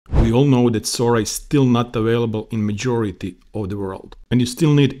We all know that Sora is still not available in majority of the world. And you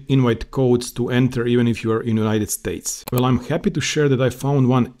still need invite codes to enter even if you are in the United States. Well, I'm happy to share that I found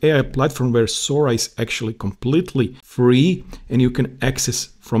one AI platform where Sora is actually completely free and you can access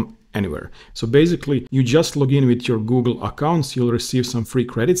from anywhere. So basically, you just log in with your Google accounts, you'll receive some free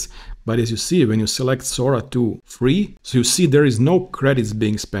credits. But as you see, when you select Sora to free, so you see there is no credits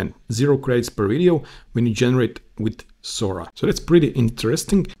being spent, 0 credits per video when you generate with Sora. So that's pretty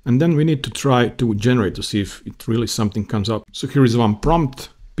interesting. And then we need to try to generate to see if it really something comes up. So here is one prompt: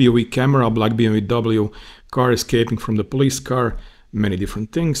 POV camera, black BMW, car escaping from the police car, many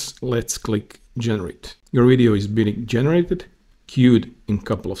different things. Let's click generate. Your video is being generated, queued in a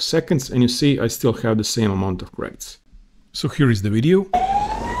couple of seconds, and you see I still have the same amount of credits. So here is the video.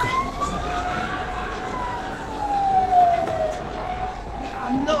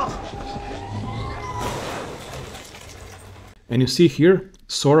 And you see here,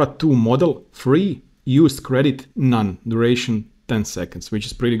 Sora 2 model, free, used credit, none, duration 10 seconds, which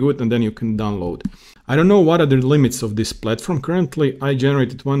is pretty good, and then you can download. I don't know what are the limits of this platform. Currently, I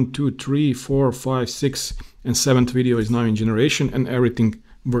generated 1, 2, 3, 4, 5, 6, and 7th video is now in generation, and everything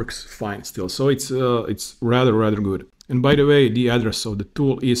works fine still. So it's rather good. And by the way, the address of the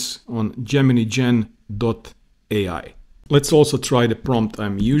tool is on geminigen.ai. Let's also try the prompt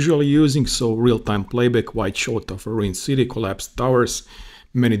I'm usually using. So real-time playback, white shot of a ruined city, collapsed towers,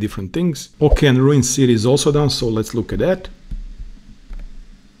 many different things. Okay, and ruined city is also done, so let's look at that.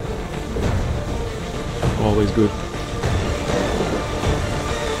 Always good.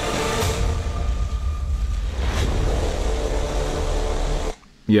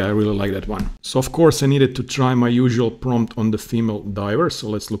 Yeah, I really like that one. So of course I needed to try my usual prompt on the female diver. So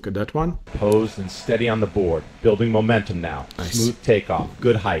let's look at that one. Posed and steady on the board, building momentum now. Nice. Smooth takeoff,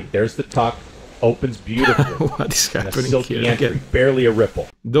 good height. There's the tuck, opens beautifully. What is happening and a silky here entry, again? barely a ripple.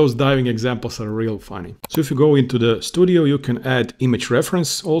 Those diving examples are real funny. So if you go into the studio, you can add image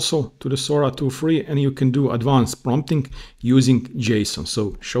reference also to the Sora 2 free, and you can do advanced prompting using JSON.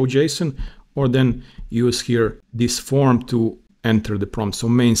 So show JSON, or then use here this form to enter the prompt. So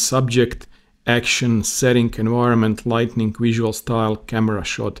main subject, action, setting, environment, lighting, visual style, camera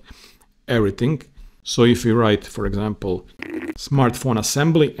shot, everything. So if you write, for example, smartphone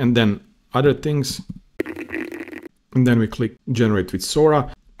assembly and then other things, and then we click generate with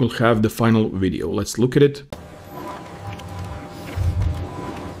Sora, we'll have the final video. Let's look at it.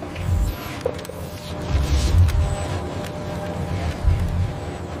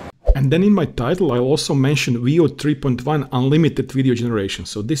 And then in my title, I also mentioned Veo 3.1 unlimited video generation.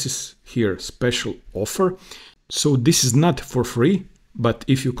 So this is here special offer. So this is not for free, but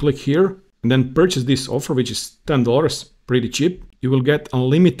if you click here and then purchase this offer, which is $10, pretty cheap, you will get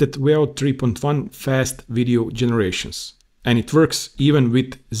unlimited Veo 3.1 fast video generations. And it works even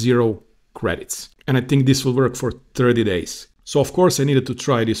with 0 credits. And I think this will work for 30 days. So of course I needed to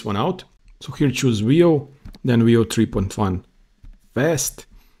try this one out. So here choose Veo, then Veo 3.1 fast.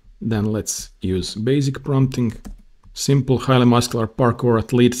 Then let's use basic prompting. Simple, highly muscular parkour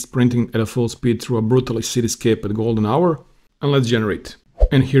athlete sprinting at a full speed through a brutally cityscape at golden hour. And let's generate.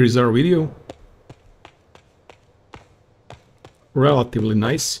 And here is our video. Relatively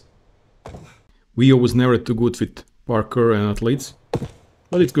nice. Veo was never too good with parkour and athletes,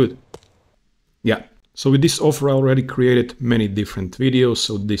 but it's good. Yeah. So with this offer, I already created many different videos.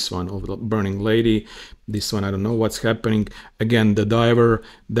 So this one of the burning lady, this one, I don't know what's happening. Again, the diver,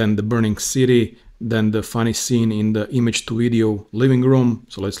 then the burning city, then the funny scene in the image to video living room.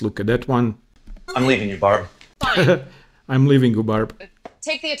 So let's look at that one. I'm leaving you, Barb. Fine. I'm leaving you, Barb.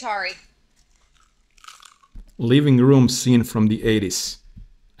 Take the Atari. Living room scene from the 80s.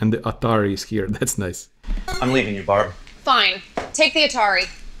 And the Atari is here. That's nice. I'm leaving you, Barb. Fine. Take the Atari.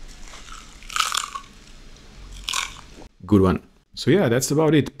 Good one. So yeah, that's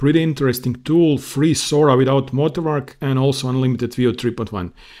about it. Pretty interesting tool, free Sora without watermark, and also unlimited Veo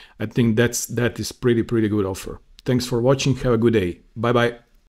 3.1. I think that is pretty good offer. Thanks for watching. Have a good day. Bye bye.